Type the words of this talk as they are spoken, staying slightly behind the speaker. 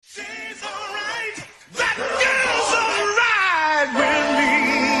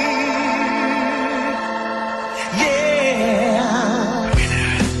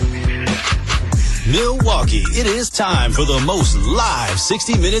it is time for the most live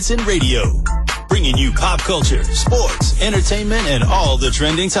 60 minutes in radio. Bringing you pop culture, sports, entertainment, and all the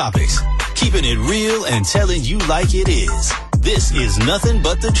trending topics. Keeping it real and telling you like it is. This is Nothing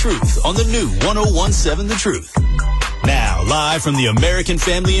But the Truth on the new 101.7 The Truth. Now, live from the American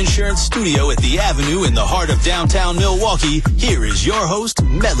Family Insurance Studio at the Avenue in the heart of downtown Milwaukee, here is your host,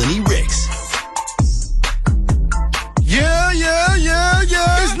 Melanie Ricks. Yeah.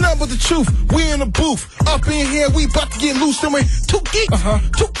 It's nothing but the truth. We in the booth. Up in here, we about to get loose. And we too geek,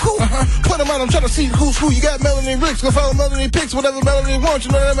 too cool. Put them out, I'm trying to see who's who. You got Melanie Ricks, go follow Melanie Picks, whatever Melanie wants.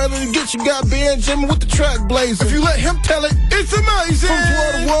 You know that Melanie gets. You got Ben Jimmy with the track blazing. If you let him tell it, it's amazing. From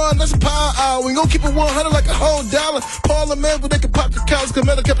 12 to 1, that's a power hour. We gon' keep it 100 like a whole dollar. Parliament, but they can pop the cows, cause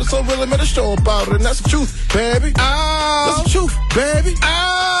Mel kept it so real, they made a show about it. And that's the truth, baby. That's the truth, baby.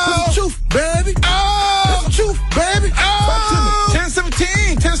 That's the truth, baby. That's the truth, baby.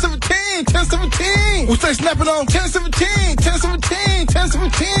 10-17, 10-17, 10-17. We stay snapping on 10-17, 10-17,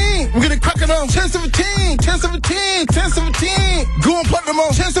 10-17. We get it cracking on 10-17, 10-17, 10-17. Go and put them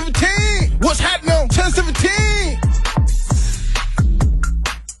on 10-17. What's happening on 10-17?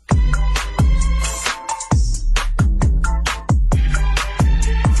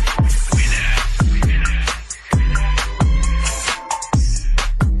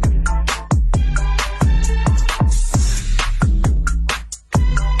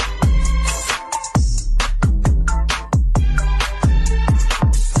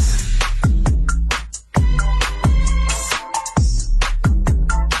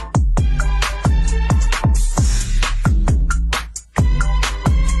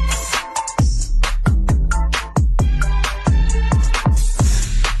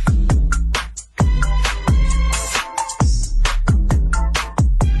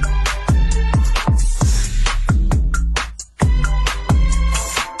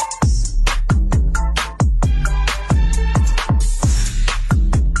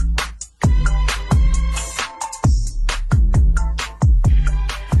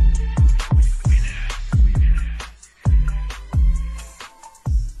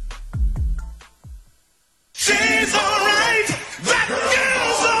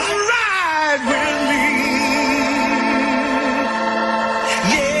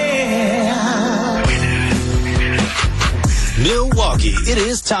 Milwaukee, it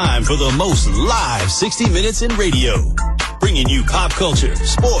is time for the most live 60 minutes in radio. Bringing you pop culture,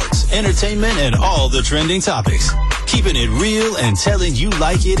 sports, entertainment, and all the trending topics. Keeping it real and telling you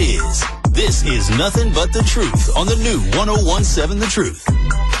like it is. This is Nothing But the Truth on the new 101.7 The Truth.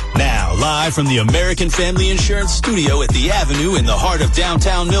 Now, live from the American Family Insurance Studio at the Avenue in the heart of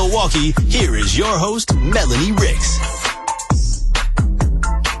downtown Milwaukee, here is your host, Melanie Ricks.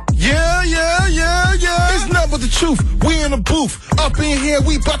 Yeah. It's nothing but the truth. We in the booth. Up in here,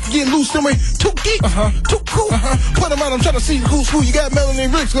 we about to get loose. And we too geek, too cool. Put them out, I'm trying to see who's who. You got Melanie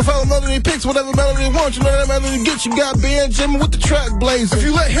Ricks, go follow Melanie Picks, whatever Melanie wants. You know that Melanie gets. You got Ben Jimmy with the track blazing. If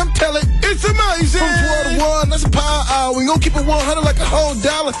you let him tell it, it's amazing. From 12 to 1, that's a power hour. We gon' keep it 100 like a whole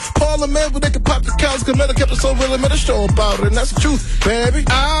dollar. Parliament, but they can pop the cows, cause Mel kept it so real, they made a show about it. And that's the truth, baby.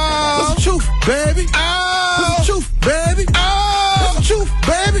 That's the truth, baby. That's the truth, baby. That's the truth,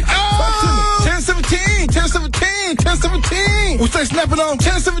 baby. 10-17, 10-17, 10-17. We stay snapping on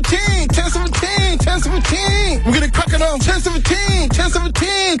 10-17, 10-17, 10-17. We get it cracking on 10-17,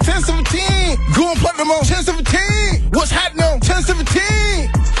 10-17, 10-17. Go and put them on 10-17. What's happening on 10-17?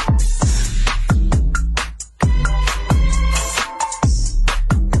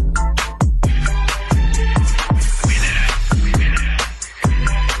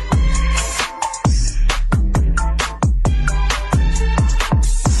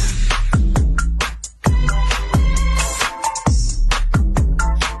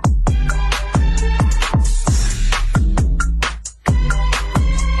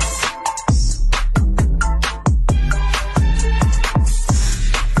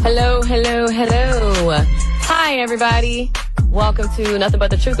 Hello. Hi, everybody. Welcome to Nothing But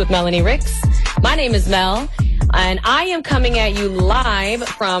the Truth with Melanie Ricks. My name is Mel, and I am coming at you live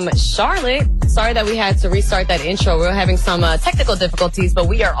from Charlotte. Sorry that we had to restart that intro. We were having some technical difficulties, but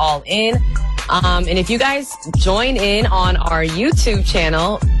we are all in. And if you guys join in on our YouTube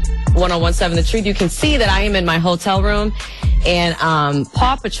channel, 101.7 The Truth, you can see that I am in my hotel room, and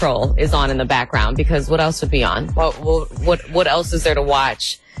Paw Patrol is on in the background, because what else would be on? What else is there to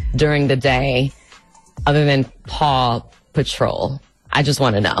watch during the day other than Paw Patrol? I just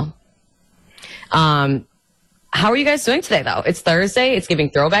want to know. How are you guys doing today, though? It's Thursday. It's Giving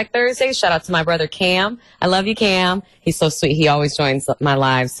Throwback Thursday. Shout out to my brother, Cam. I love you, Cam. He's so sweet. He always joins my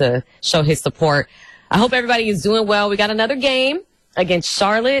lives to show his support. I hope everybody is doing well. We got another game against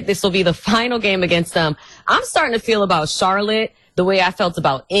Charlotte. This will be the final game against them. I'm starting to feel about Charlotte the way I felt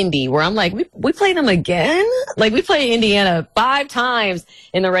about Indy, where I'm like, we play them again? Like, we play Indiana 5 times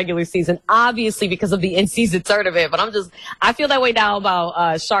in the regular season, obviously because of the in-season tournament. But I feel that way now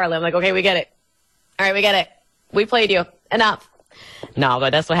about Charlotte. I'm like, okay, we get it. All right, we get it. We played you. Enough. No,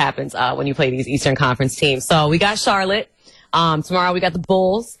 but that's what happens when you play these Eastern Conference teams. So we got Charlotte. Tomorrow we got the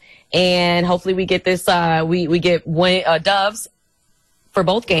Bulls. And hopefully we get this, we get dubs for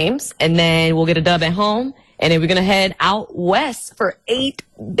both games. And then we'll get a dub at home. And then we're going to head out west for 8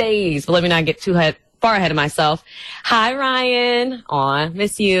 days. But let me not get too far ahead of myself. Hi, Ryan. Aw,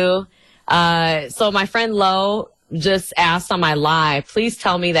 miss you. So my friend Lo just asked on my live, please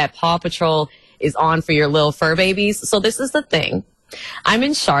tell me that Paw Patrol is on for your little fur babies. So this is the thing. I'm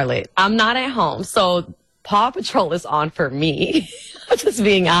in Charlotte. I'm not at home. So Paw Patrol is on for me. I'm just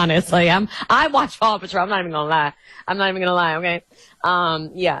being honest. Like, I watch Paw Patrol. I'm not even going to lie. Okay.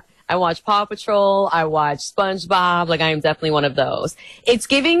 Yeah. I watch Paw Patrol. I watch SpongeBob. Like, I am definitely one of those. It's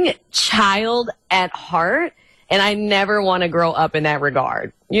giving child at heart, and I never want to grow up in that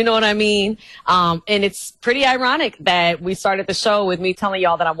regard. You know what I mean? And it's pretty ironic that we started the show with me telling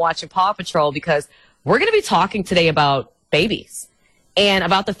y'all that I'm watching Paw Patrol, because we're going to be talking today about babies and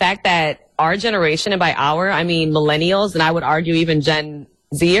about the fact that our generation, and by our, I mean millennials, and I would argue even Gen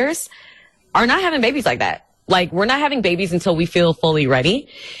Zers, are not having babies like that. Like, we're not having babies until we feel fully ready.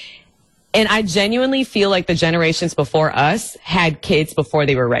 And I genuinely feel like the generations before us had kids before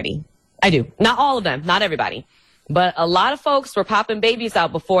they were ready. I do. Not all of them, not everybody. But a lot of folks were popping babies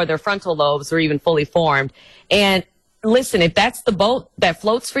out before their frontal lobes were even fully formed. And listen, if that's the boat that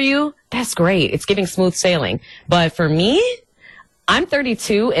floats for you, that's great. It's giving smooth sailing. But for me, I'm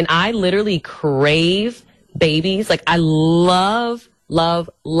 32 and I literally crave babies. Like, I love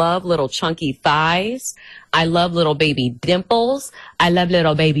little chunky thighs. I love little baby dimples. I love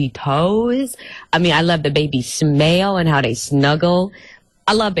little baby toes. I mean, I love the baby smell and how they snuggle.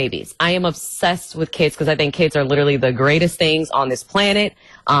 I love babies. I am obsessed with kids because I think kids are literally the greatest things on this planet,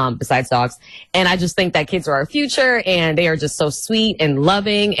 besides dogs. And I just think that kids are our future, and they are just so sweet and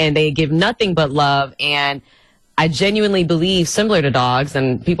loving, and they give nothing but love. And I genuinely believe, similar to dogs,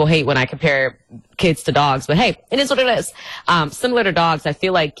 and people hate when I compare kids to dogs, but hey, it is what it is. Similar to dogs, I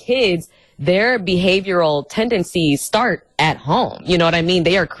feel like kids, their behavioral tendencies start at home. You know what I mean?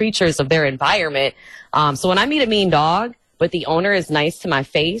 They are creatures of their environment. So when I meet a mean dog, but the owner is nice to my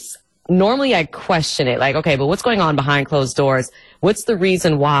face, normally I question it. Like, okay, but what's going on behind closed doors? What's the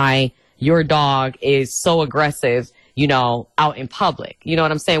reason why your dog is so aggressive, you know, out in public? You know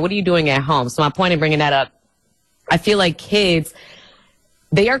what I'm saying? What are you doing at home? So my point in bringing that up, I feel like kids,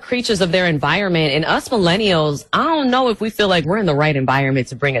 they are creatures of their environment, and us millennials, I don't know if we feel like we're in the right environment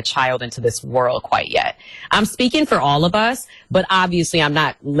to bring a child into this world quite yet. I'm speaking for all of us, but obviously I'm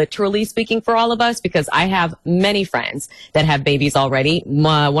not literally speaking for all of us, because I have many friends that have babies already.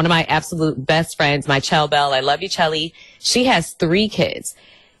 One of my absolute best friends, my Chell Bell, I love you, Chelly. She has 3 kids.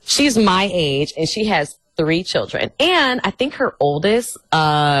 She's my age, and she has 3 children. And I think her oldest,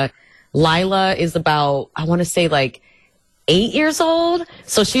 Lila, is about, I want to say like 8 years old.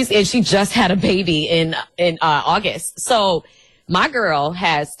 So she just had a baby in August. So my girl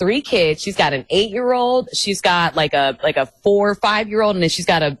has 3 kids. She's got an 8-year-old. She's got like a 4 or 5-year-old, and then she's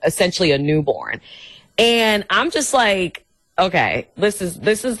got essentially a newborn. And I'm just like, okay, this is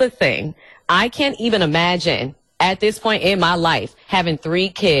the thing. I can't even imagine at this point in my life having 3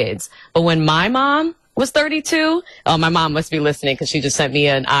 kids. But when my mom was 32. Oh, my mom must be listening because she just sent me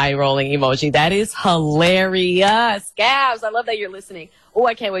an eye-rolling emoji. That is hilarious. Gabs, I love that you're listening. Oh,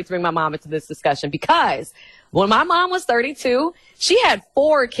 I can't wait to bring my mom into this discussion, because when my mom was 32, she had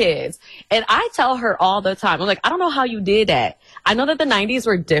 4 kids. And I tell her all the time, I'm like, I don't know how you did that. I know that the 90s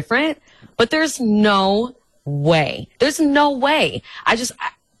were different, but there's no way. There's no way.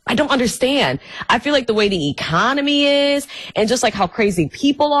 I don't understand. I feel like the way the economy is, and just like how crazy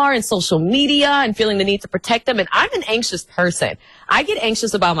people are in social media and feeling the need to protect them. And I'm an anxious person. I get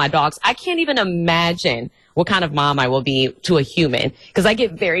anxious about my dogs. I can't even imagine what kind of mom I will be to a human, because I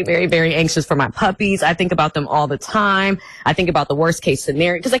get very, very, very anxious for my puppies. I think about them all the time. I think about the worst case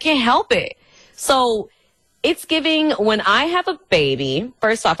scenario because I can't help it. So it's giving, when I have a baby,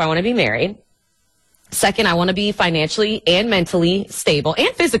 first off, I want to be married. Second, I want to be financially and mentally stable,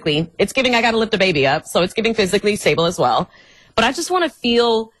 and physically. It's giving, I got to lift the baby up, so it's giving physically stable as well. But I just want to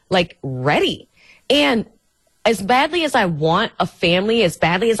feel like ready. And as badly as I want a family, as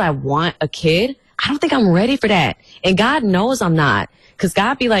badly as I want a kid, I don't think I'm ready for that. And God knows I'm not, because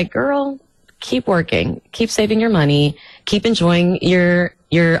God be like, girl, keep working, keep saving your money, keep enjoying your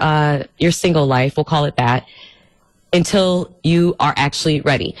single life. We'll call it that. until you are actually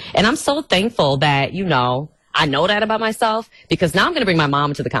ready. And I'm so thankful that, I know that about myself, because now I'm going to bring my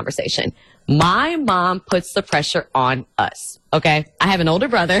mom into the conversation. My mom puts the pressure on us. Okay. I have an older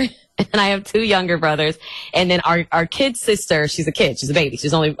brother and I have 2 younger brothers. And then our kid sister, she's a kid. She's a baby.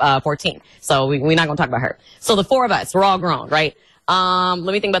 She's only 14. So we're not going to talk about her. So the 4 of us, we're all grown, right? Let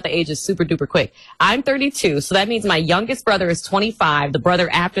me think about the ages super duper quick. I'm 32. So that means my youngest brother is 25. The brother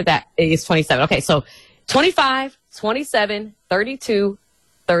after that is 27. Okay. So 25, 27, 32,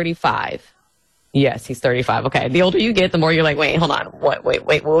 35. Yes, he's 35. Okay. The older you get, the more you're like, wait, hold on. Wait,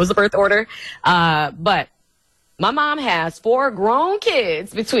 what was the birth order? But my mom has 4 grown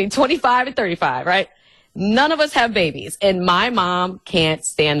kids between 25 and 35, right? None of us have babies. And my mom can't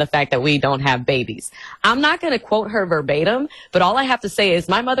stand the fact that we don't have babies. I'm not going to quote her verbatim, but all I have to say is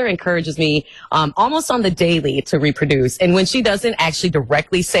my mother encourages me almost on the daily to reproduce. And when she doesn't actually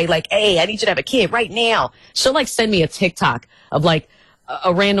directly say like, hey, I need you to have a kid right now, she'll like send me a TikTok of like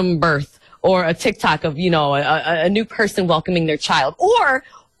a random birth, or a TikTok of, a new person welcoming their child. Or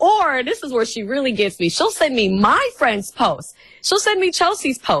this is where she really gets me. She'll send me my friend's post. She'll send me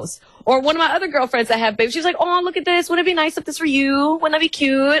Chelsea's post. Or one of my other girlfriends that have babies. She's like, oh, look at this. Wouldn't it be nice if this were you? Wouldn't that be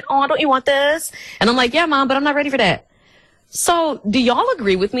cute? Oh, don't you want this? And I'm like, yeah, Mom, but I'm not ready for that. So do y'all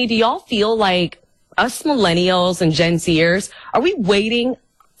agree with me? Do y'all feel like us millennials and Gen Zers, are we waiting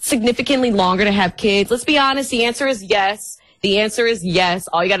significantly longer to have kids? Let's be honest. The answer is yes. The answer is yes.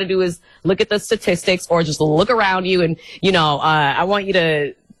 All you got to do is look at the statistics or just look around you. And, I want you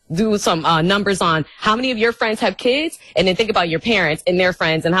to do some numbers on how many of your friends have kids, and then think about your parents and their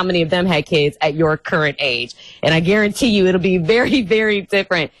friends and how many of them had kids at your current age. And I guarantee you it'll be very, very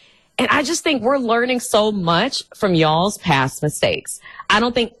different. And I just think we're learning so much from y'all's past mistakes. I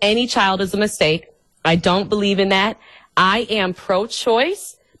don't think any child is a mistake. I don't believe in that. I am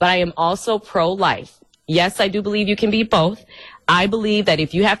pro-choice, but I am also pro-life. Yes, I do believe you can be both. I believe that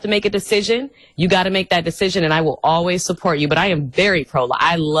if you have to make a decision, you got to make that decision, and I will always support you. But I am very pro-life.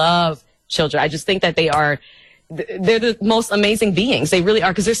 I love children. I just think that they're the most amazing beings. They really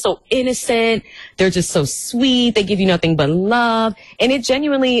are, because they're so innocent. They're just so sweet. They give you nothing but love. And it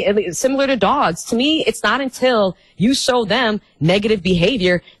genuinely, similar to dogs, to me, it's not until you show them negative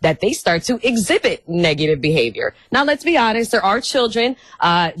behavior that they start to exhibit negative behavior. Now, let's be honest. There are children.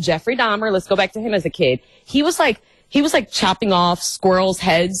 Jeffrey Dahmer, let's go back to him as a kid. He was like chopping off squirrels'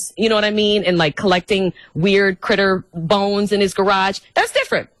 heads, you know what I mean? And like collecting weird critter bones in his garage. That's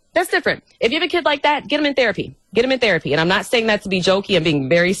different. That's different. If you have a kid like that, get him in therapy. Get him in therapy. And I'm not saying that to be jokey. I'm being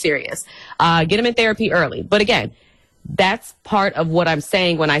very serious. Get him in therapy early. But again, that's part of what I'm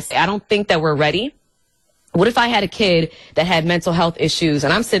saying when I say I don't think that we're ready. What if I had a kid that had mental health issues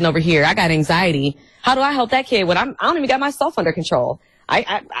and I'm sitting over here, I got anxiety. How do I help that kid when I don't even got myself under control?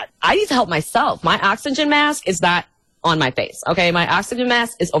 I need to help myself. My oxygen mask is not on my face. Okay. My oxygen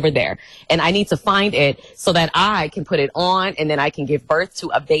mask is over there, and I need to find it so that I can put it on, and then I can give birth to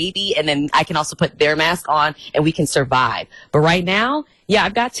a baby, and then I can also put their mask on, and we can survive. But right now, yeah,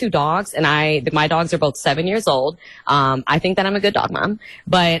 I've got 2 dogs, and my dogs are both 7 years old. I think that I'm a good dog mom,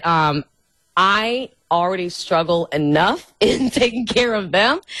 but, I already struggle enough in taking care of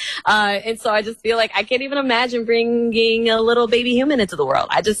them. And so I just feel like I can't even imagine bringing a little baby human into the world.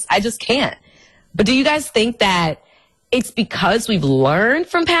 I just can't. But do you guys think that it's because we've learned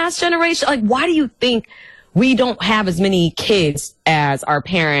from past generations? Like, why do you think we don't have as many kids as our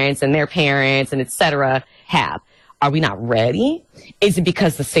parents and their parents and et cetera have? Are we not ready? Is it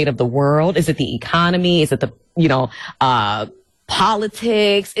because the state of the world? Is it the economy? Is it the,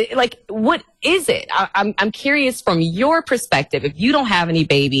 politics? What is it? I'm curious from your perspective, if you don't have any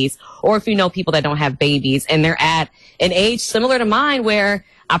babies, or if you know people that don't have babies and they're at an age similar to mine where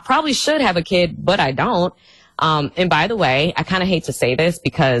I probably should have a kid, but I don't. And by the way, I kind of hate to say this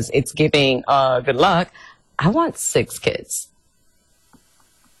because it's giving good luck. I want 6 kids.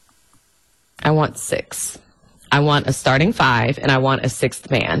 I want 6. I want a starting 5, and I want a 6th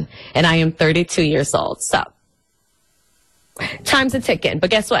man. And I am 32 years old. So time's a ticking. But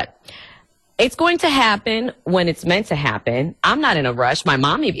guess what? It's going to happen when it's meant to happen. I'm not in a rush. My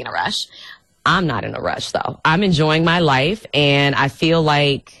mom may be in a rush. I'm not in a rush, though. I'm enjoying my life, and I feel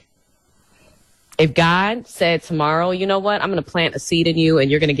like if God said tomorrow, you know what, I'm going to plant a seed in you and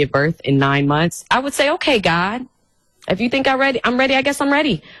you're going to give birth in 9 months, I would say, okay, God, if you think I'm ready, I guess I'm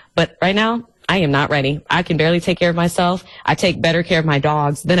ready. But right now, I am not ready. I can barely take care of myself. I take better care of my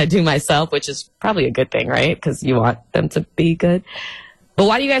dogs than I do myself, which is probably a good thing, right? Because you want them to be good. But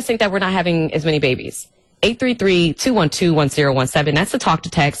why do you guys think that we're not having as many babies? 833-212-1017. That's the talk to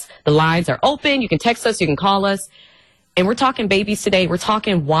text. The lines are open. You can text us. You can call us. And we're talking babies today. We're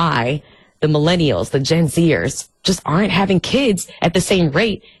talking why the millennials, the Gen Zers, just aren't having kids at the same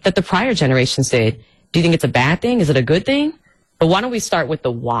rate that the prior generations did. Do you think it's a bad thing? Is it a good thing? But why don't we start with the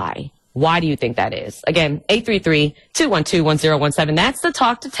why? Why do you think that is? Again, 833-212-1017. That's the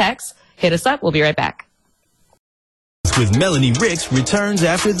talk to text. Hit us up. We'll be right back. With Melanie Ricks returns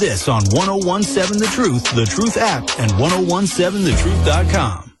after this on 1017 The Truth app, and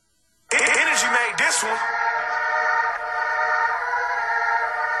 1017thetruth.com. Energy made this one.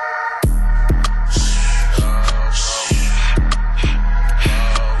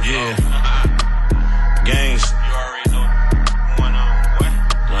 Yeah. Gangs. You already know what's going on. What?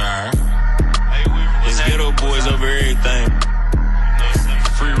 Alright. Hey, it's ghetto boys over everything.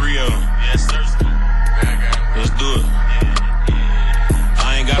 Free Rio. Yes, sir. Let's do it.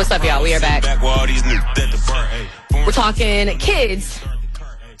 What's up, y'all? We are back. We're talking kids.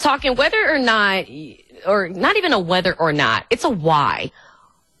 Talking whether or not, or not even a whether or not, it's a why.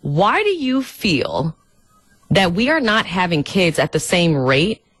 Why do you feel that we are not having kids at the same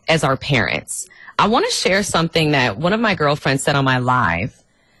rate as our parents? I want to share something that one of my girlfriends said on my live,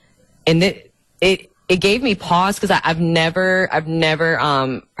 and it gave me pause because I've never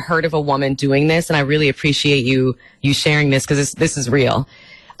heard of a woman doing this, and I really appreciate you sharing this because this is real.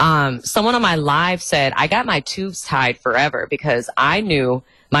 Someone on my live said, I got my tubes tied forever because I knew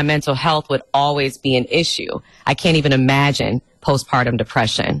my mental health would always be an issue. I can't even imagine postpartum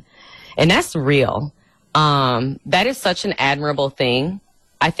depression. And that's real. That is such an admirable thing,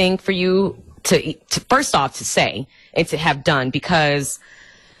 I think, for you to first off to say and to have done, because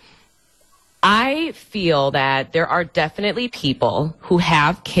I feel that there are definitely people who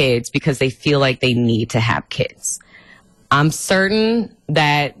have kids because they feel like they need to have kids. I'm certain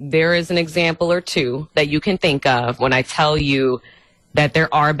that there is an example or two that you can think of when I tell you that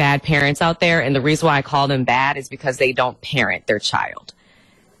there are bad parents out there, and the reason why I call them bad is because they don't parent their child.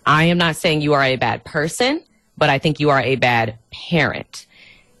 I am not saying you are a bad person, but I think you are a bad parent.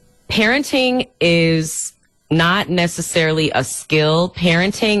 Parenting is not necessarily a skill.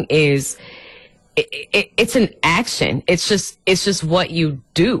 Parenting is it's an action. It's just what you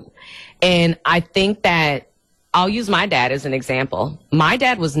do. And I think that I'll use my dad as an example. My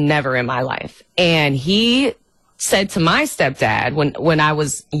dad was never in my life. And he said to my stepdad when I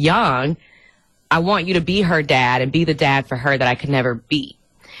was young, I want you to be her dad and be the dad for her that I could never be.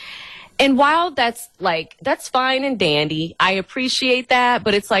 And while that's fine and dandy, I appreciate that.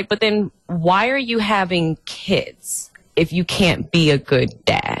 But it's like, but then why are you having kids if you can't be a good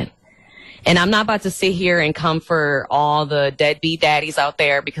dad? And I'm not about to sit here and come for all the deadbeat daddies out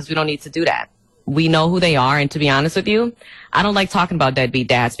there, because we don't need to do that. We know who they are. And to be honest with you, I don't like talking about deadbeat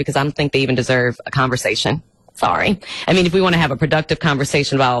dads because I don't think they even deserve a conversation. Sorry. I mean, if we want to have a productive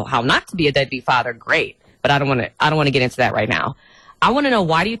conversation about how not to be a deadbeat father, great. But I don't want to get into that right now. I want to know,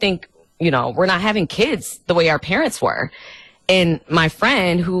 why do you think, we're not having kids the way our parents were? And my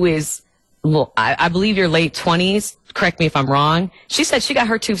friend, who is, well, I believe you're late 20s, correct me if I'm wrong, she said she got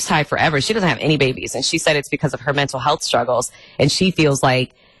her tubes tied forever. She doesn't have any babies. And she said it's because of her mental health struggles. And she feels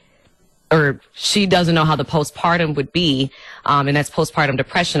like, or she doesn't know how the postpartum would be. And that's postpartum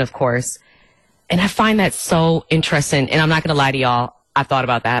depression, of course. And I find that so interesting. And I'm not going to lie to y'all, I've thought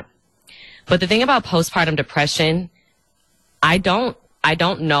about that. But the thing about postpartum depression, I don't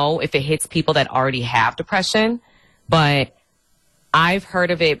know if it hits people that already have depression, but I've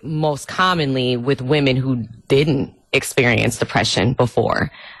heard of it most commonly with women who didn't experience depression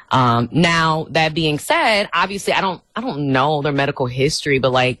before. Now, that being said, obviously I don't know their medical history,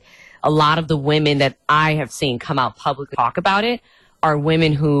 but like a lot of the women that I have seen come out publicly talk about it are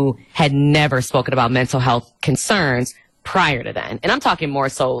women who had never spoken about mental health concerns prior to then. And I'm talking more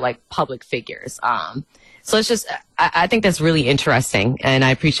so like public figures. So it's just, I think that's really interesting. And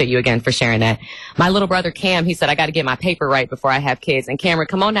I appreciate you again for sharing that. My little brother, Cam, he said, I got to get my paper right before I have kids. And Cameron,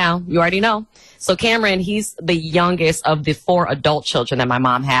 come on now. You already know. So Cameron, he's the youngest of the 4 adult children that my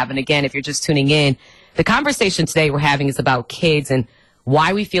mom have. And again, if you're just tuning in, the conversation today we're having is about kids and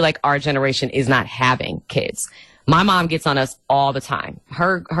why we feel like our generation is not having kids. My mom gets on us all the time.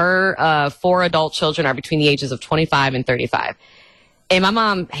 Her 4 adult children are between the ages of 25 and 35. And my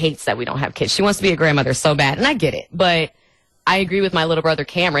mom hates that we don't have kids. She wants to be a grandmother so bad. And I get it. But I agree with my little brother,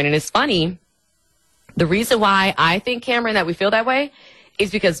 Cameron. And it's funny. The reason why I think, Cameron, that we feel that way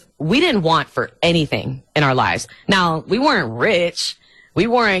is because we didn't want for anything in our lives. Now, we weren't rich. We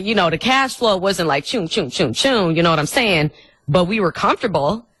weren't, the cash flow wasn't like choom, choom, choom, choom. You know what I'm saying? But we were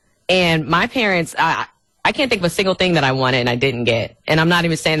comfortable. And my parents, I can't think of a single thing that I wanted and I didn't get. And I'm not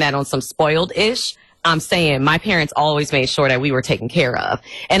even saying that on some spoiled-ish. I'm saying my parents always made sure that we were taken care of.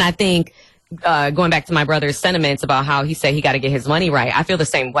 And I think, going back to my brother's sentiments about how he said he got to get his money right, I feel the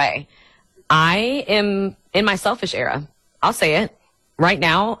same way. I am in my selfish era. I'll say it. Right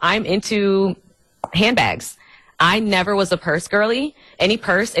now, I'm into handbags. I never was a purse girly. Any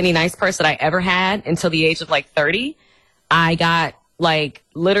nice purse that I ever had until the age of like 30, I got like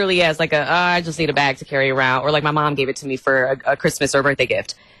literally as like I just need a bag to carry around, or like my mom gave it to me for a Christmas or birthday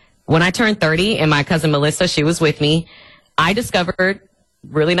gift. When I turned 30 and my cousin Melissa, she was with me, I discovered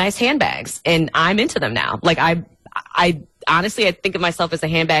really nice handbags and I'm into them now. Like I honestly, I think of myself as a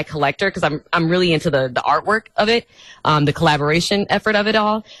handbag collector because I'm really into the artwork of it, the collaboration effort of it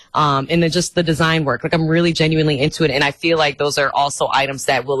all, and then just the design work. Like I'm really genuinely into it, and I feel like those are also items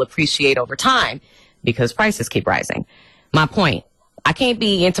that will appreciate over time because prices keep rising. My point, I can't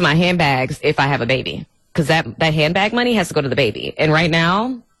be into my handbags if I have a baby because that handbag money has to go to the baby. And right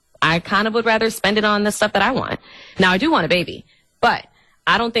now, I kind of would rather spend it on the stuff that I want. Now, I do want a baby, but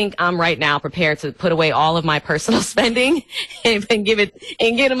I don't think I'm right now prepared to put away all of my personal spending and give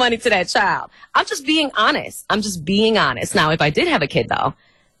the money to that child. I'm just being honest. Now, if I did have a kid, though,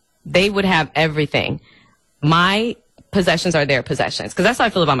 they would have everything. My possessions are their possessions because that's how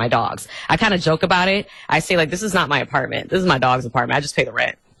I feel about my dogs. I kind of joke about it. I say, like, this is not my apartment. This is my dog's apartment. I just pay the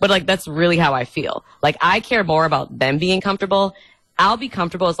rent. But, like, that's really how I feel. Like, I care more about them being comfortable. I'll be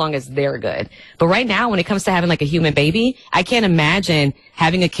comfortable as long as they're good. But right now, when it comes to having like a human baby, I can't imagine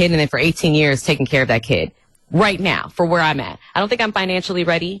having a kid and then for 18 years taking care of that kid. Right now, for where I'm at. I don't think I'm financially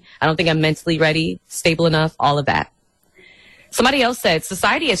ready. I don't think I'm mentally ready, stable enough, all of that. Somebody else said,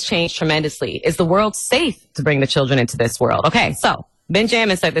 society has changed tremendously. Is the world safe to bring the children into this world? Okay, so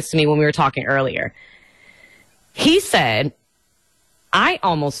Benjamin said this to me when we were talking earlier. He said, I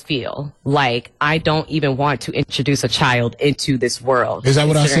almost feel like I don't even want to introduce a child into this world. Is that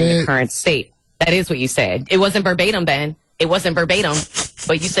what I said? The current state. That is what you said. It wasn't verbatim, Ben. It wasn't verbatim,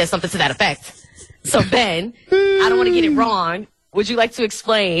 but you said something to that effect. So, Ben, I don't want to get it wrong. Would you like to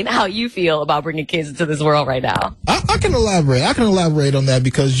explain how you feel about bringing kids into this world right now? I can elaborate. I can elaborate on that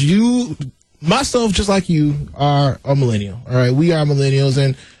because myself, just like you, are a millennial. All right, we are millennials,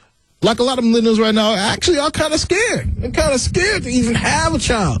 and like a lot of millennials right now, actually are kind of scared. I'm kind of scared to even have a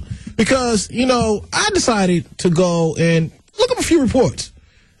child because, I decided to go and look up a few reports.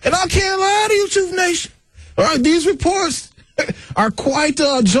 And I can't lie to you, Truth Nation. All right, these reports are quite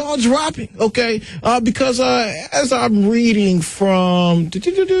jaw-dropping, okay? Because as I'm reading from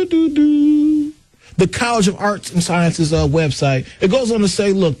the College of Arts and Sciences website, it goes on to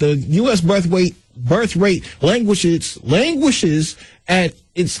say, look, the U.S. birth rate languishes at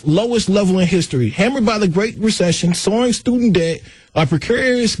its lowest level in history, hammered by the Great Recession, soaring student debt,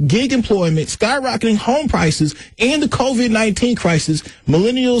 precarious gig employment, skyrocketing home prices, and the COVID-19 crisis.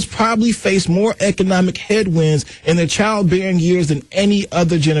 Millennials probably face more economic headwinds in their childbearing years than any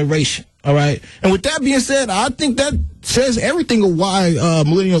other generation. All right. And with that being said, I think that says everything of why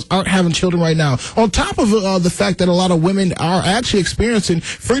millennials aren't having children right now. On top of the fact that a lot of women are actually experiencing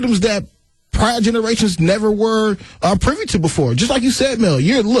freedoms that prior generations never were privy to before. Just like you said, Mel,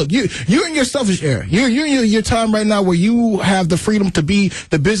 you're in your selfish era. You're in your time right now where you have the freedom to be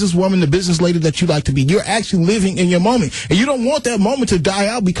the businesswoman, the business lady that you like to be. You're actually living in your moment. And you don't want that moment to die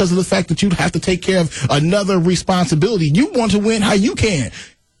out because of the fact that you have to take care of another responsibility. You want to win how you can.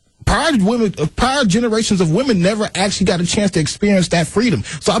 Prior generations of women never actually got a chance to experience that freedom.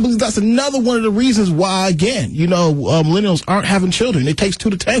 So I believe that's another one of the reasons why, again, millennials aren't having children. It takes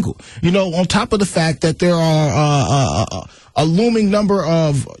two to tangle. On top of the fact that there are a looming number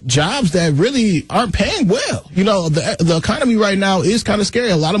of jobs that really aren't paying well. The economy right now is kind of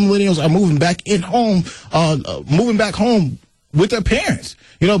scary. A lot of millennials are moving back home with their parents.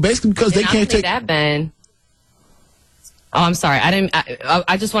 Basically because they can't take that, Ben. Oh, I'm sorry.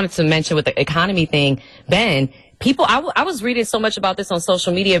 I just wanted to mention with the economy thing, Ben, people, I was reading so much about this on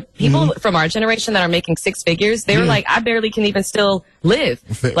social media. People from our generation that are making six figures, they were like, I barely can even still live.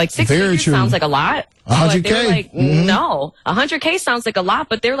 Like six figures sounds like a lot. 100K. They were like, no, 100K sounds like a lot,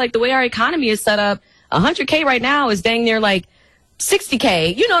 but they're like, the way our economy is set up, 100K right now is dang near like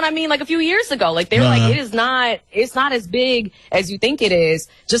 60K, you know what I mean? Like a few years ago, like they were like, it's not as big as you think it is,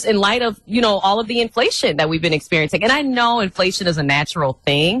 just in light of, all of the inflation that we've been experiencing. And I know inflation is a natural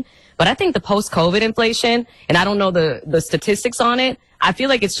thing, but I think the post-COVID inflation, and I don't know the statistics on it, I feel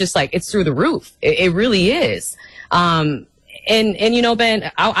like it's just like, it's through the roof. It really is. And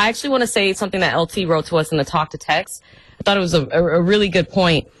Ben, I actually want to say something that LT wrote to us in the talk to text. I thought it was a really good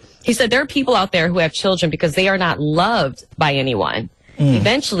point. He said there are people out there who have children because they are not loved by anyone.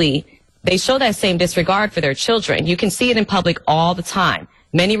 Eventually, they show that same disregard for their children. You can see it in public all the time.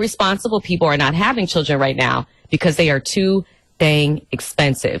 Many responsible people are not having children right now because they are too dang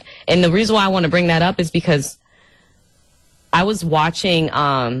expensive. And the reason why I want to bring that up is because I was watching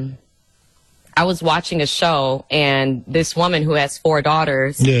I was watching a show, and this woman who has 4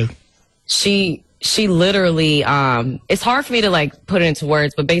 daughters, she literally, it's hard for me to like put it into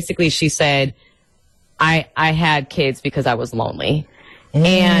words, but basically she said, I had kids because I was lonely.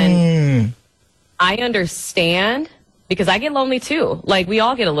 And I understand, because I get lonely too. Like, we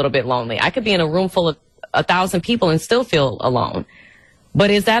all get a little bit lonely. I could be in a room full of 1,000 people and still feel alone. But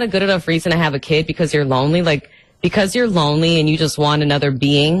is that a good enough reason to have a kid because you're lonely? Like, because you're lonely and you just want another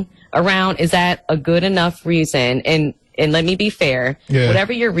being around, is that a good enough reason? And let me be fair,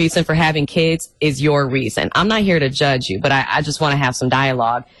 whatever your reason for having kids is your reason. I'm not here to judge you, but I just want to have some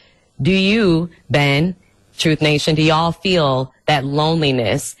dialogue. Do you, Ben, Truth Nation, do y'all feel that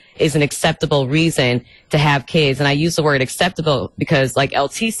loneliness is an acceptable reason to have kids? And I use the word acceptable because, like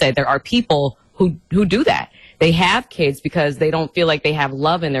LT said, there are people who do that. They have kids because they don't feel like they have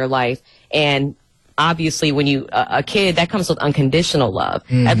love in their life. And obviously, when you a kid, that comes with unconditional love,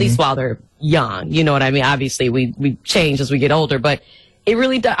 at least while they're young. You know what I mean? Obviously, we change as we get older, but it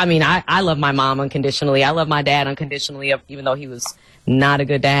really does. I mean, I love my mom unconditionally. I love my dad unconditionally, even though he was not a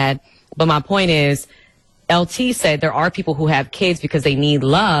good dad. But my point is, LT said there are people who have kids because they need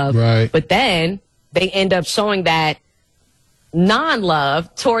love, but then they end up showing that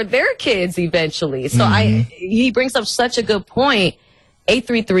non-love toward their kids eventually. So he brings up such a good point.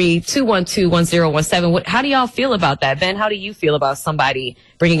 833-212-1017. How do y'all feel about that? Ben, how do you feel about somebody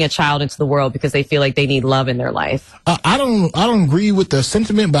bringing a child into the world because they feel like they need love in their life? I don't agree with the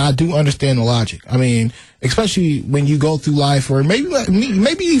sentiment, but I do understand the logic. I mean, especially when you go through life, or maybe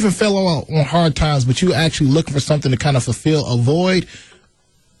you even fell on hard times, but you actually looking for something to kind of fulfill a void.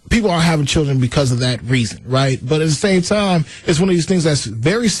 People are having children because of that reason, right? But at the same time, it's one of these things that's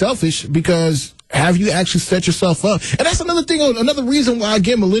very selfish, because have you actually set yourself up? And that's another thing, another reason why,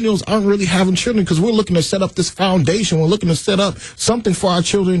 again, millennials aren't really having children, because we're looking to set up this foundation. We're looking to set up something for our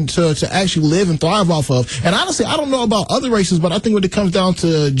children to actually live and thrive off of. And honestly, I don't know about other races, but I think when it comes down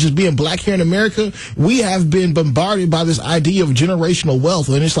to just being black here in America, we have been bombarded by this idea of generational wealth.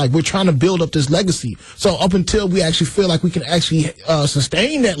 And it's like we're trying to build up this legacy. So up until we actually feel like we can actually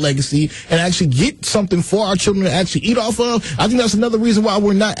sustain that legacy and actually get something for our children to actually eat off of, I think that's another reason why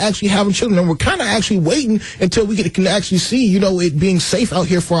we're not actually having children. And we're kind of actually waiting until we can actually see, you know, it being safe out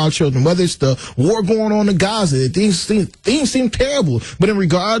here for our children. Whether it's the war going on in Gaza, things seem terrible. But in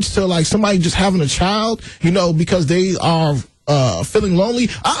regards to like somebody just having a child, you know, because they are feeling lonely,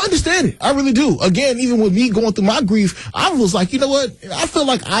 I understand it. I really do. Again, even with me going through my grief, I was like, you know what? I feel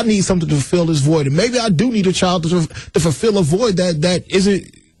like I need something to fill this void, and maybe I do need a child to fulfill a void that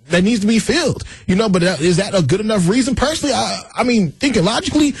needs to be filled, you know. But is that a good enough reason? Personally, I mean, thinking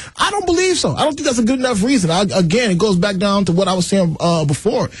logically, I don't believe so. I don't think that's a good enough reason. Again, it goes back down to what I was saying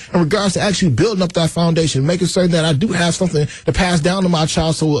before in regards to actually building up that foundation, making certain that I do have something to pass down to my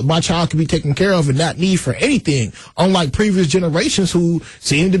child, so my child can be taken care of and not need for anything, unlike previous generations who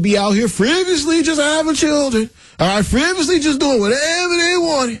seem to be out here frivolously just having children. All right, frivolously just doing whatever they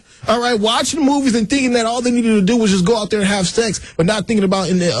wanted. All right, watching movies and thinking that all they needed to do was just go out there and have sex, but not thinking about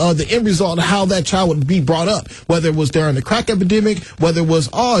the end result of how that child would be brought up, whether it was during the crack epidemic, whether it was,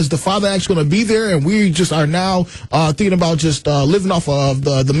 is the father actually going to be there, and we just are now thinking about just living off of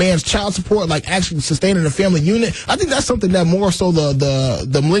the man's child support, like actually sustaining a family unit. I think that's something that more so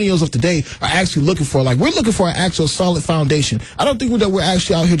the millennials of today are actually looking for. Like, we're looking for an actual solid foundation. I don't think that we're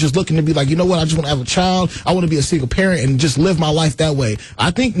actually out here just looking to be like, you know what, I just want to have a child, I want to be a single parent and just live my life that way.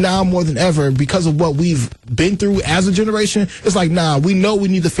 I think now more than ever, because of what we've been through as a generation, it's like, nah, we know we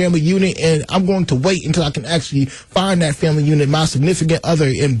need the family unit, and I'm going to wait until I can actually find that family unit, my significant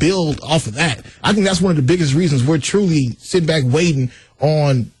other, and build off of that. I think that's one of the biggest reasons we're truly sitting back waiting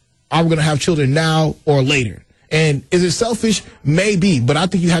on, are we going to have children now or later? And is it selfish? Maybe, but I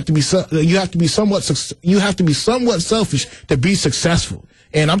think you have to be somewhat selfish to be successful.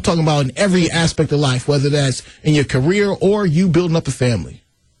 And I'm talking about in every aspect of life, whether that's in your career or you building up a family.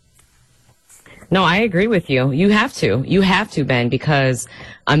 No, I agree with you. You have to, Ben, because,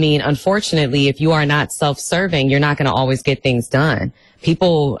 I mean, unfortunately, if you are not self-serving, you're not going to always get things done.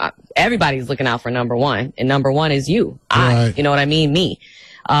 Everybody's looking out for number one, and number one is you. Right. You know what I mean? Me.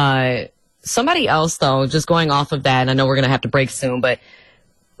 Somebody else, though, just going off of that, and I know we're going to have to break soon, but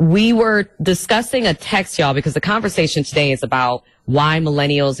we were discussing a text, y'all, because the conversation today is about why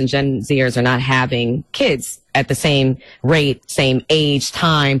millennials and Gen Zers are not having kids at the same rate, same age,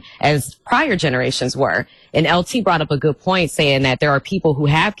 time as prior generations were. And LT brought up a good point, saying that there are people who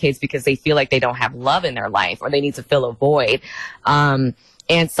have kids because they feel like they don't have love in their life, or they need to fill a void. And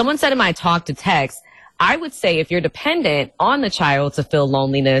someone said in my talk to text, I would say if you're dependent on the child to fill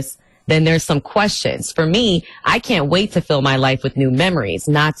loneliness, then there's some questions. For me, I can't wait to fill my life with new memories,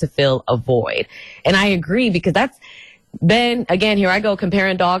 not to fill a void. And I agree, because then again, here I go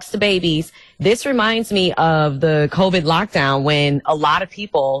comparing dogs to babies. This reminds me of the COVID lockdown when a lot of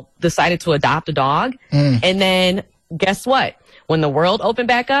people decided to adopt a dog. And then guess what? When the world opened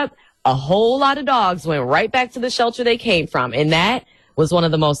back up, a whole lot of dogs went right back to the shelter they came from. And that was one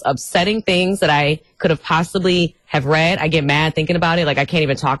of the most upsetting things that I could have possibly have read. I get mad thinking about it. Like, I can't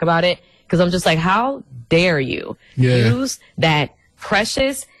even talk about it, because I'm just like, how dare you use that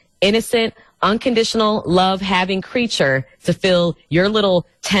precious, innocent, unconditional love-having creature to fill your little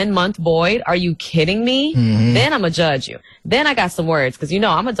 10-month void? Are you kidding me? Then I'm going to judge you. Then I got some words, because,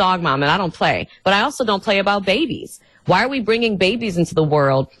 I'm a dog mom and I don't play. But I also don't play about babies. Why are we bringing babies into the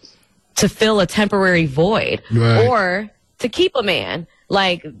world to fill a temporary void? Or to keep a man?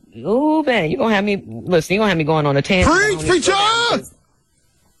 Like, oh, man, you're going to have me going on a tangent. Preacher!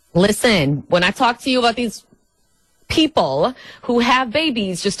 Listen, when I talk to you about these people who have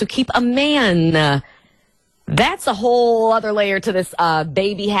babies just to keep a man, that's a whole other layer to this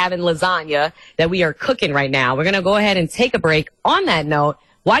baby having lasagna that we are cooking right now. We're going to go ahead and take a break. On that note,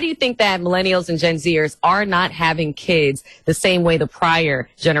 why do you think that millennials and Gen Zers are not having kids the same way the prior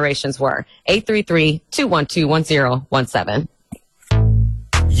generations were? 833-212-1017.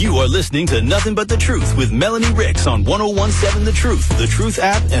 You are listening to Nothing But the Truth with Melanie Ricks on 1017 The Truth, The Truth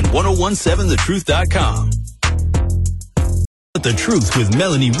app, and 1017thetruth.com. The Truth with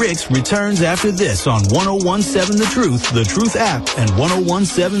Melanie Ricks returns after this on 1017 The Truth app, and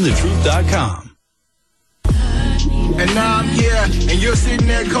 1017thetruth.com. And now I'm here, and you're sitting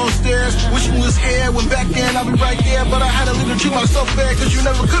there cold stairs, wishing you was here, when back then I'll be right there, but I had a little treat myself bad, cause you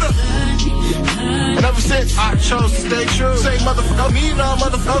never could've. And ever since I chose to stay true, say motherfucker me, no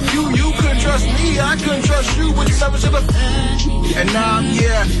motherfucker you couldn't trust me, I couldn't trust you, but you never should've. And now I'm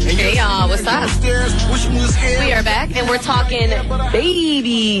here, and hey y'all, what's up? Stairs, wishing you was here. We are back, and we're talking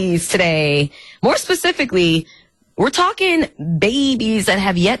babies today. More specifically, we're talking babies that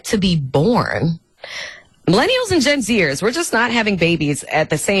have yet to be born. Millennials and Gen Zers, we're just not having babies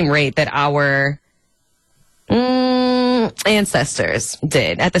at the same rate that our ancestors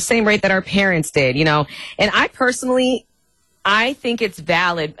did, at the same rate that our parents did, And I personally, I think it's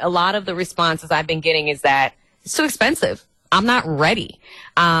valid. A lot of the responses I've been getting is that it's too expensive. I'm not ready.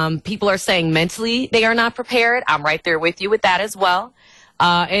 People are saying mentally they are not prepared. I'm right there with you with that as well.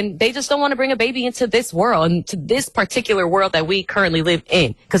 And they just don't want to bring a baby into this world, into this particular world that we currently live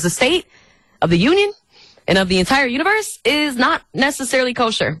in. Because the state of the union and of the entire universe is not necessarily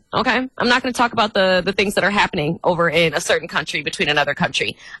kosher, okay? I'm not going to talk about the things that are happening over in a certain country between another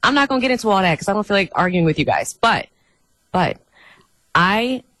country. I'm not going to get into all that because I don't feel like arguing with you guys. But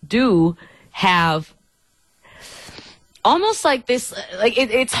I do have almost like this, like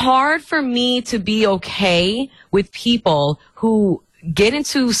it's hard for me to be okay with people who get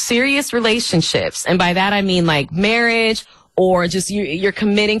into serious relationships. And by that, I mean like marriage, or just you're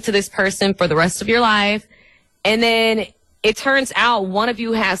committing to this person for the rest of your life. And then it turns out one of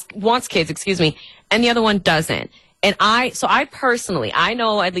you wants kids, and the other one doesn't. And I personally, I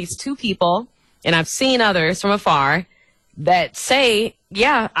know at least two people, and I've seen others from afar that say,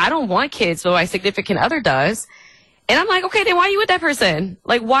 yeah, I don't want kids, but my significant other does. And I'm like, okay, then why are you with that person?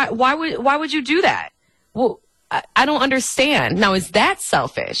 Like, why would you do that? Well, I don't understand. Now, is that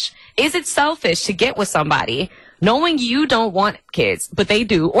selfish? Is it selfish to get with somebody knowing you don't want kids, but they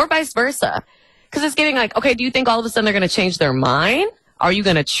do, or vice versa? Because it's getting like, okay, do you think all of a sudden they're going to change their mind? Are you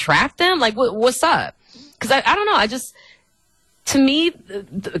going to trap them? Like, what's up? Because I don't know. To me,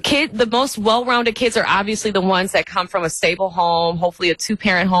 the most well-rounded kids are obviously the ones that come from a stable home, hopefully a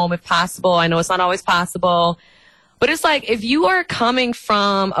two-parent home if possible. I know it's not always possible. But it's like, if you are coming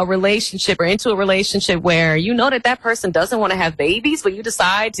from a relationship or into a relationship where you know that person doesn't want to have babies, but you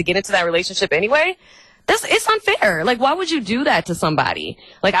decide to get into that relationship anyway, it's unfair. Like, why would you do that to somebody?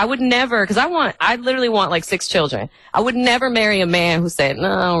 Like, I would never, because I literally want like 6 children. I would never marry a man who said,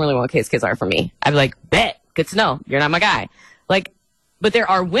 no, I don't really want kids. Kids aren't for me. I'd be like, bet, good to know. You're not my guy. Like, but there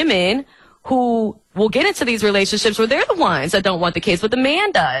are women who will get into these relationships where they're the ones that don't want the kids, but the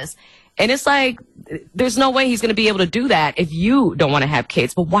man does. And it's like, there's no way he's going to be able to do that if you don't want to have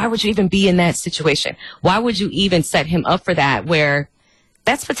kids. But why would you even be in that situation? Why would you even set him up for that, where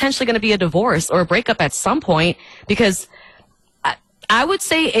that's potentially going to be a divorce or a breakup at some point? Because I would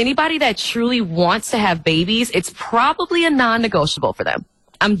say anybody that truly wants to have babies, it's probably a non-negotiable for them.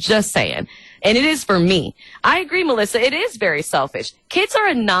 I'm just saying. And it is for me. I agree, Melissa. It is very selfish. Kids are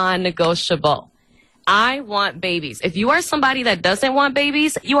a non-negotiable. I want babies. If you are somebody that doesn't want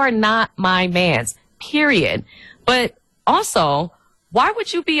babies, you are not my man's, period. But also, why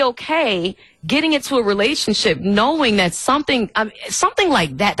would you be okay getting into a relationship knowing that something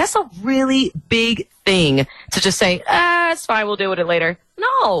like that, that's a really big thing to just say, it's fine, we'll deal with it later.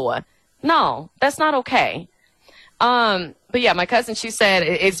 No, that's not okay. But yeah, my cousin, she said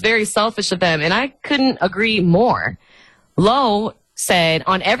it's very selfish of them, and I couldn't agree more. Lo said,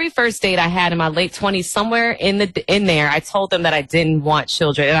 on every first date I had in my late 20s, somewhere in there, I told them that I didn't want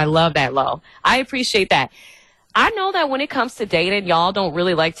children, and I love that, Lo. I appreciate that. I know that when it comes to dating, y'all don't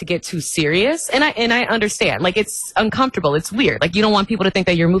really like to get too serious, and I understand. Like, it's uncomfortable. It's weird. Like, you don't want people to think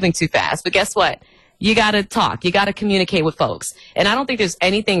that you're moving too fast. But guess what? You got to talk. You got to communicate with folks. And I don't think there's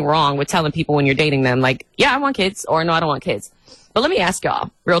anything wrong with telling people when you're dating them, like, yeah, I want kids, or no, I don't want kids. But let me ask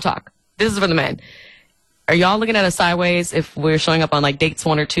y'all, real talk. This is for the men. Are y'all looking at us sideways if we're showing up on, like, dates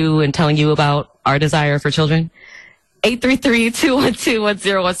 1 or 2 and telling you about our desire for children?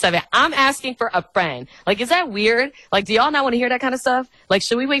 833-212-1017. I'm asking for a friend. Like, is that weird? Like, do y'all not want to hear that kind of stuff? Like,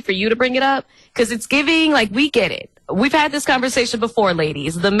 should we wait for you to bring it up? Because it's giving, like, we get it. We've had this conversation before,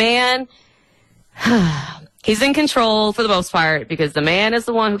 ladies. The man, he's in control for the most part because the man is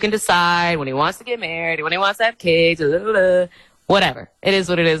the one who can decide when he wants to get married, when he wants to have kids, whatever. It is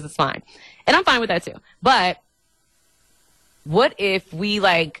what it is. It's fine. And I'm fine with that, too. But what if we,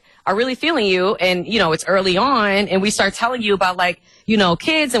 like, are really feeling you and, you know, it's early on and we start telling you about, like, you know,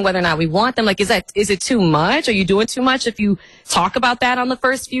 kids and whether or not we want them? Like, is it too much? Are you doing too much if you talk about that on the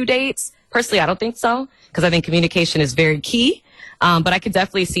first few dates? Personally, I don't think so, because I think communication is very key. But I could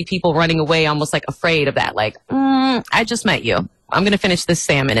definitely see people running away almost like afraid of that. Like, I just met you. I'm going to finish this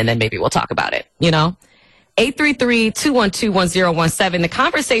salmon and then maybe we'll talk about it, you know? 833-212-1017. The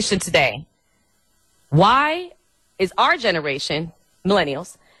conversation today, why is our generation,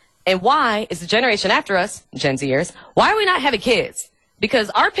 millennials, and why is the generation after us, Gen Zers, why are we not having kids? Because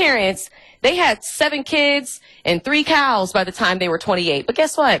our parents, they had 7 kids and 3 cows by the time they were 28. But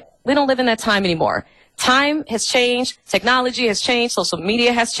guess what? We don't live in that time anymore. Time has changed. Technology has changed. Social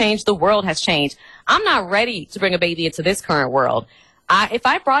media has changed. The world has changed. I'm not ready to bring a baby into this current world. If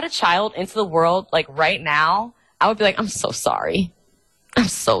I brought a child into the world, like, right now, I would be like, I'm so sorry. I'm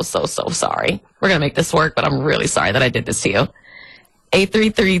so sorry. We're going to make this work, but I'm really sorry that I did this to you.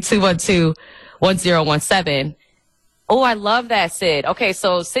 833-212-1017. Oh, I love that, Sid. Okay,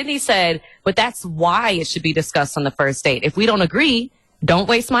 so Sydney said, but that's why it should be discussed on the first date. If we don't agree, don't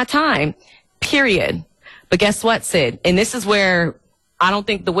waste my time, period. But guess what, Sid? And this is where I don't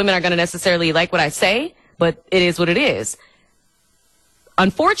think the women are going to necessarily like what I say, but it is what it is.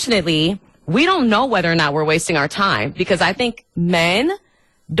 Unfortunately, we don't know whether or not we're wasting our time because I think men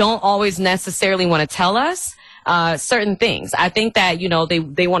don't always necessarily want to tell us certain things. I think that, you know,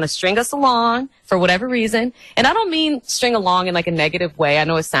 they want to string us along for whatever reason. And I don't mean string along in like a negative way. I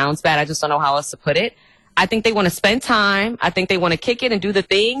know it sounds bad. I just don't know how else to put it. I think they want to spend time. I think they want to kick it and do the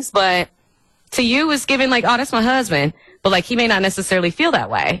things. But to you, it's giving like, oh, that's my husband. But like, he may not necessarily feel that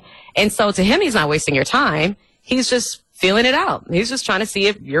way. And so to him, he's not wasting your time. He's just feeling it out. He's just trying to see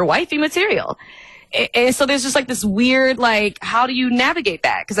if you're wifey material. And so there's just like this weird, like, how do you navigate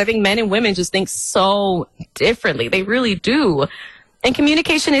that? Because I think men and women just think so differently. They really do. And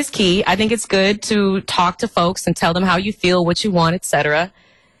communication is key. I think it's good to talk to folks and tell them how you feel, what you want, etc.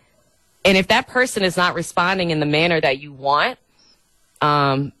 And if that person is not responding in the manner that you want,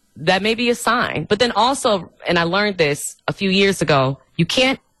 that may be a sign. But then also, and I learned this a few years ago, you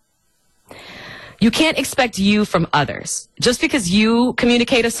can't expect you from others. Just because you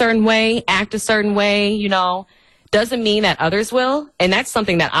communicate a certain way, act a certain way, you know, doesn't mean that others will. And that's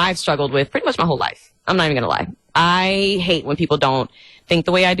something that I've struggled with pretty much my whole life. I'm not even going to lie. I hate when people don't think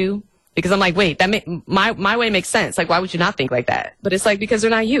the way I do because I'm like, wait, my way makes sense. Like, why would you not think like that? But it's like, because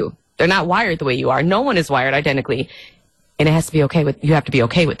they're not you. They're not wired the way you are. No one is wired identically. And it has to be okay with, you have to be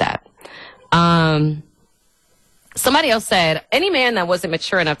okay with that. Somebody else said, any man that wasn't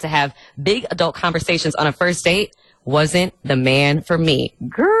mature enough to have big adult conversations on a first date wasn't the man for me.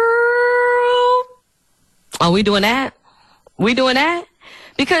 Girl, are we doing that? We doing that?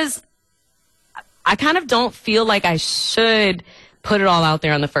 Because I kind of don't feel like I should put it all out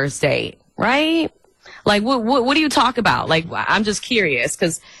there on the first date, right? Like, what do you talk about? Like, I'm just curious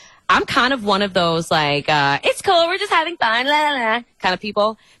because I'm kind of one of those, like, it's cool, we're just having fun, la, la, kind of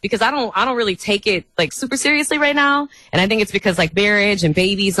people, because I don't really take it, like, super seriously right now, and I think it's because, like, marriage and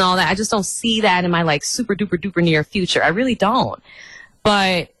babies and all that, I just don't see that in my, like, super duper duper near future. I really don't.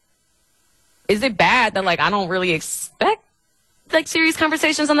 But is it bad that, like, I don't really expect, like, serious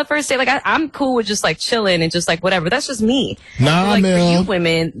conversations on the first date? Like, I'm cool with just, like, chilling and just, like, whatever. That's just me. Nah, like, Mel. for you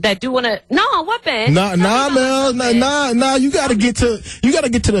women that do want to, no, what, Ben? Nah, Mel. Nah. You gotta get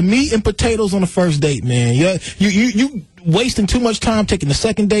to the meat and potatoes on the first date, man. Yeah, you wasting too much time taking the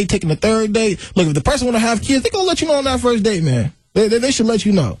second date, taking the third date. Look, if the person want to have kids, they gonna let you know on that first date, man. They should let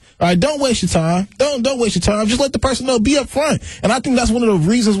you know. All right, don't waste your time. Don't waste your time. Just let the person know. Be upfront. And I think that's one of the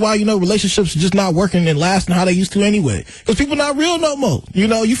reasons why, relationships are just not working and lasting how they used to anyway. Because people not real no more.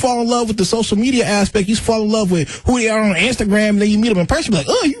 You fall in love with the social media aspect. You fall in love with who they are on Instagram, and then you meet them in person. You're like,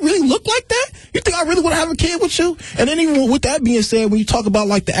 oh, you really look like that? You think I really want to have a kid with you? And then even with that being said, when you talk about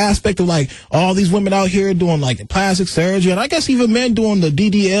like the aspect of like all these women out here doing like plastic surgery, and I guess even men doing the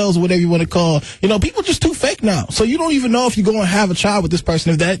DDLs or whatever you want to call, people just too fake now. So you don't even know if you're going to have a child with this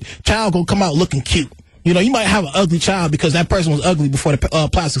person, if that child gonna come out looking cute. You might have an ugly child because that person was ugly before the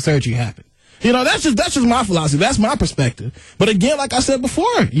plastic surgery happened. That's just my philosophy. That's my perspective. But again, like I said before,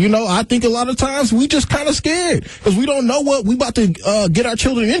 I think a lot of times we just kind of scared because we don't know what we about to get our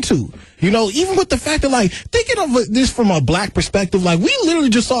children into. Even with the fact that, like, thinking of this from a black perspective, like, we literally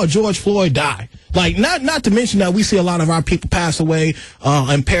just saw George Floyd die. Like, not to mention that we see a lot of our people pass away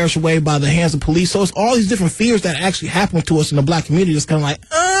and perish away by the hands of police. So it's all these different fears that actually happen to us in the black community. It's kind of like,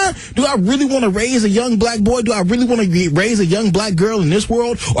 do I really want to raise a young black boy? Do I really want to raise a young black girl in this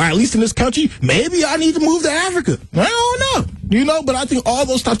world, or at least in this country? Maybe I need to move to Africa. I don't know. But I think all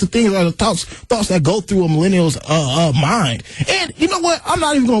those types of things are the thoughts that go through a millennial's mind. And you know what? I'm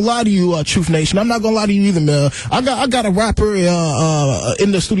not even gonna lie to you, Truth Nation. I'm not gonna lie to you either, Mel. I got a rapper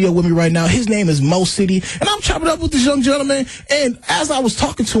in the studio with me right now. His name is Mo City, and I'm chopping up with this young gentleman. And as I was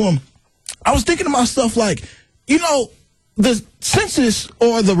talking to him, I was thinking to myself, like, the census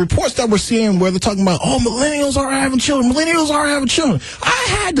or the reports that we're seeing where they're talking about, millennials are having children. I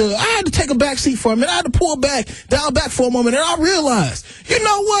had to take a back seat for a minute. I had to dial back for a moment, and I realized, you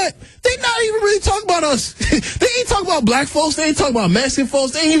know what? They not even really talking about us. They ain't talking about black folks. They ain't talking about Mexican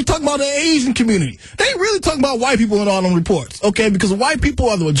folks. They ain't even talking about the Asian community. They ain't really talking about white people in all them reports, okay? Because white people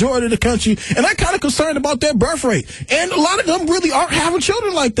are the majority of the country, and they're kind of concerned about their birth rate. And a lot of them really aren't having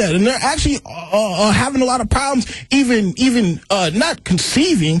children like that, and they're actually having a lot of problems even not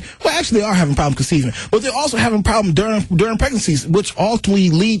conceiving. Well, actually, they are having problems conceiving, but they're also having problems during pregnancies, which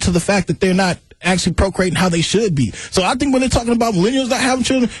ultimately lead to the fact that they're not actually procreating how they should be. So I think when they're talking about millennials not having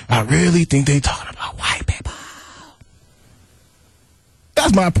children, I really think they're talking about white people.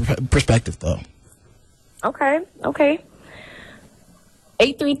 That's my perspective, though. Okay.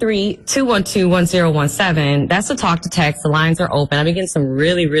 833-212-1017. That's the talk to text. The lines are open. I've been getting some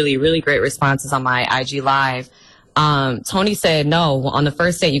really, really, really great responses on my IG Live. Tony said, no, on the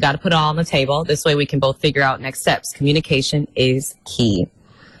first date, you got to put it all on the table. This way we can both figure out next steps. Communication is key.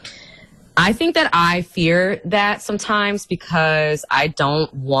 I think that I fear that sometimes because I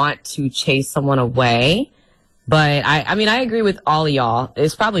don't want to chase someone away. But I mean, I agree with all of y'all.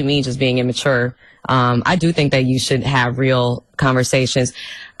 It's probably me just being immature. I do think that you should have real conversations.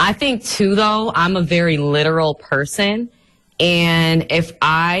 I think too, though, I'm a very literal person. And if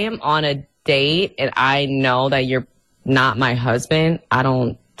I am on a date and I know that you're not my husband, I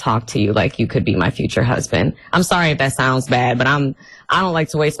don't talk to you like you could be my future husband. I'm sorry if that sounds bad, but I don't like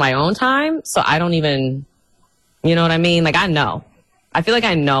to waste my own time, so I don't even, you know what I mean? Like, I feel like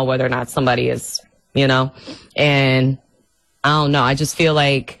I know whether or not somebody is, and I don't know. I just feel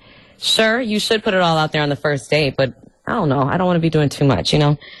like, sure, you should put it all out there on the first date, but I don't know. I don't want to be doing too much,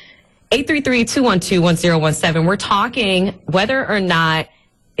 833-212-1017. We're talking whether or not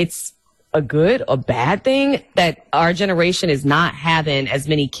it's a good or bad thing that our generation is not having as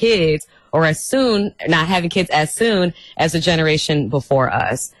many kids or not having kids as soon as the generation before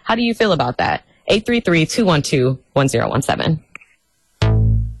us. How do you feel about that? 833-212-1017.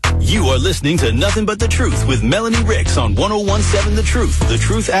 You are listening to Nothing But the Truth with Melanie Ricks on 1017 The Truth, The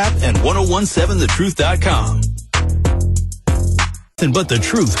Truth app, and 1017thetruth.com. Nothing But the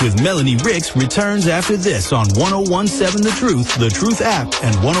Truth with Melanie Ricks returns after this on 1017 The Truth, The Truth app,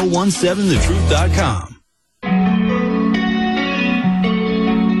 and 1017thetruth.com.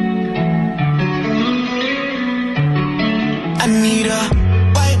 I need a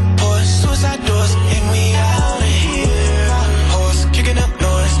white horse, suicide doors, and we out of here. My horse kicking up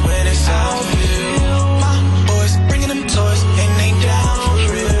noise when it's out here. My boys bringing them toys, and they down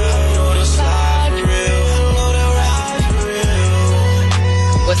for real. I know the slide for real, I know the ride for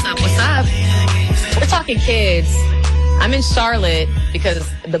real. What's up? We're talking kids. I'm in Charlotte because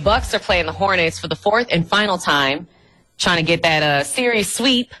the Bucks are playing the Hornets for the fourth and final time, trying to get that series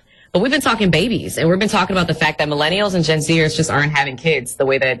sweep. But we've been talking babies, and we've been talking about the fact that millennials and Gen Zers just aren't having kids the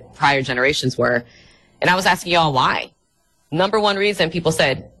way that prior generations were. And I was asking y'all why. Number one reason, people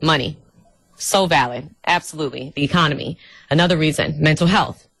said money. So valid. Absolutely. The economy. Another reason, mental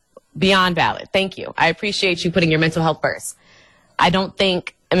health. Beyond valid. Thank you. I appreciate you putting your mental health first. I don't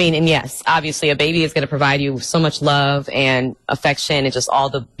think I mean, and yes, obviously a baby is going to provide you so much love and affection and just all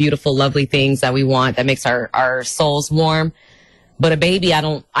the beautiful, lovely things that we want that makes our souls warm. But a baby, I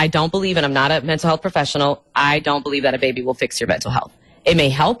don't believe, and I'm not a mental health professional, I don't believe that a baby will fix your mental health. It may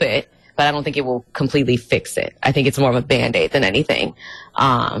help it, but I don't think it will completely fix it. I think it's more of a Band-Aid than anything.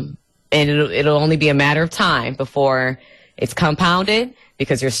 And it'll only be a matter of time before it's compounded,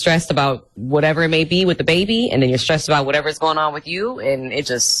 because you're stressed about whatever it may be with the baby, and then you're stressed about whatever's going on with you, and it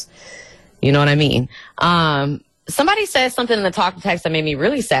just, you know what I mean? Somebody said something in the talk text that made me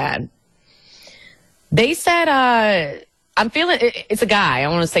really sad. They said, I'm feeling, it's a guy, I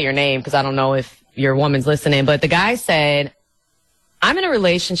don't want to say your name because I don't know if your woman's listening, but the guy said, I'm in a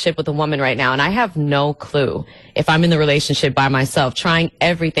relationship with a woman right now, and I have no clue if I'm in the relationship by myself, trying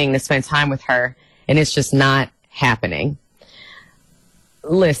everything to spend time with her, and it's just not happening.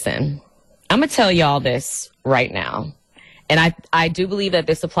 Listen, I'm going to tell y'all this right now. And I do believe that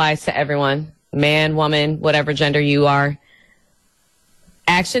this applies to everyone, man, woman, whatever gender you are.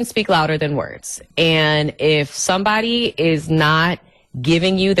 Actions speak louder than words. And if somebody is not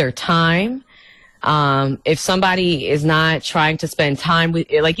giving you their time, if somebody is not trying to spend time with,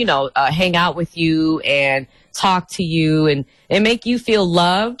 like, hang out with you and talk to you and make you feel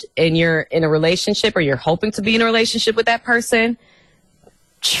loved, and you're in a relationship or you're hoping to be in a relationship with that person,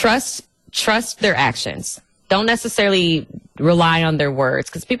 trust their actions. Don't necessarily rely on their words,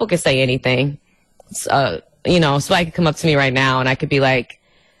 because people can say anything. Somebody could come up to me right now and I could be like,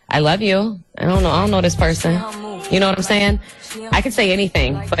 I love you. I don't know this person. You know what I'm saying? I could say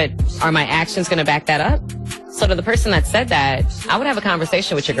anything, but are my actions going to back that up? So to the person that said that, I would have a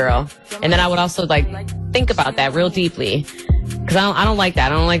conversation with your girl, and then I would also think about that real deeply, because I don't like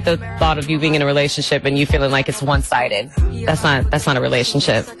that. I don't like the thought of you being in a relationship and you feeling like it's one-sided. That's not a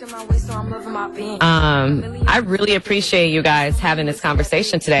relationship. I really appreciate you guys having this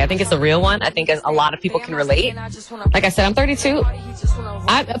conversation today. I think it's a real one. I think a lot of people can relate. Like I said, I'm 32.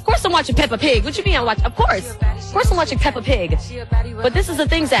 Of course I'm watching Peppa Pig. What you mean I'm watching? Of course I'm watching Peppa Pig. But this is the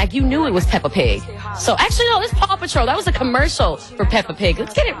thing, Zach. You knew it was Peppa Pig. So actually, no, it's Paw Patrol. That was a commercial for Peppa Pig.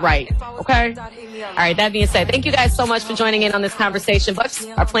 Let's get it right, okay? All right, that being said, thank you guys so much for joining in on this conversation. Bucks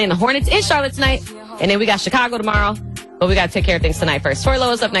are playing the Hornets in Charlotte tonight, and then we got Chicago tomorrow. But we got to take care of things tonight first. Troy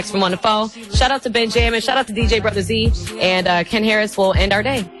Lowe is up next from 1 to 4. Shout out to Ben Jamin. Shout out to DJ Brother Z. And Ken Harris will end our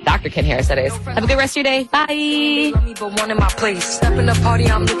day. Dr. Ken Harris, that is. Have a good rest of your day. Bye. But one in my place. Step in the party,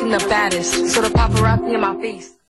 I'm looking the baddest. So the paparazzi in my face.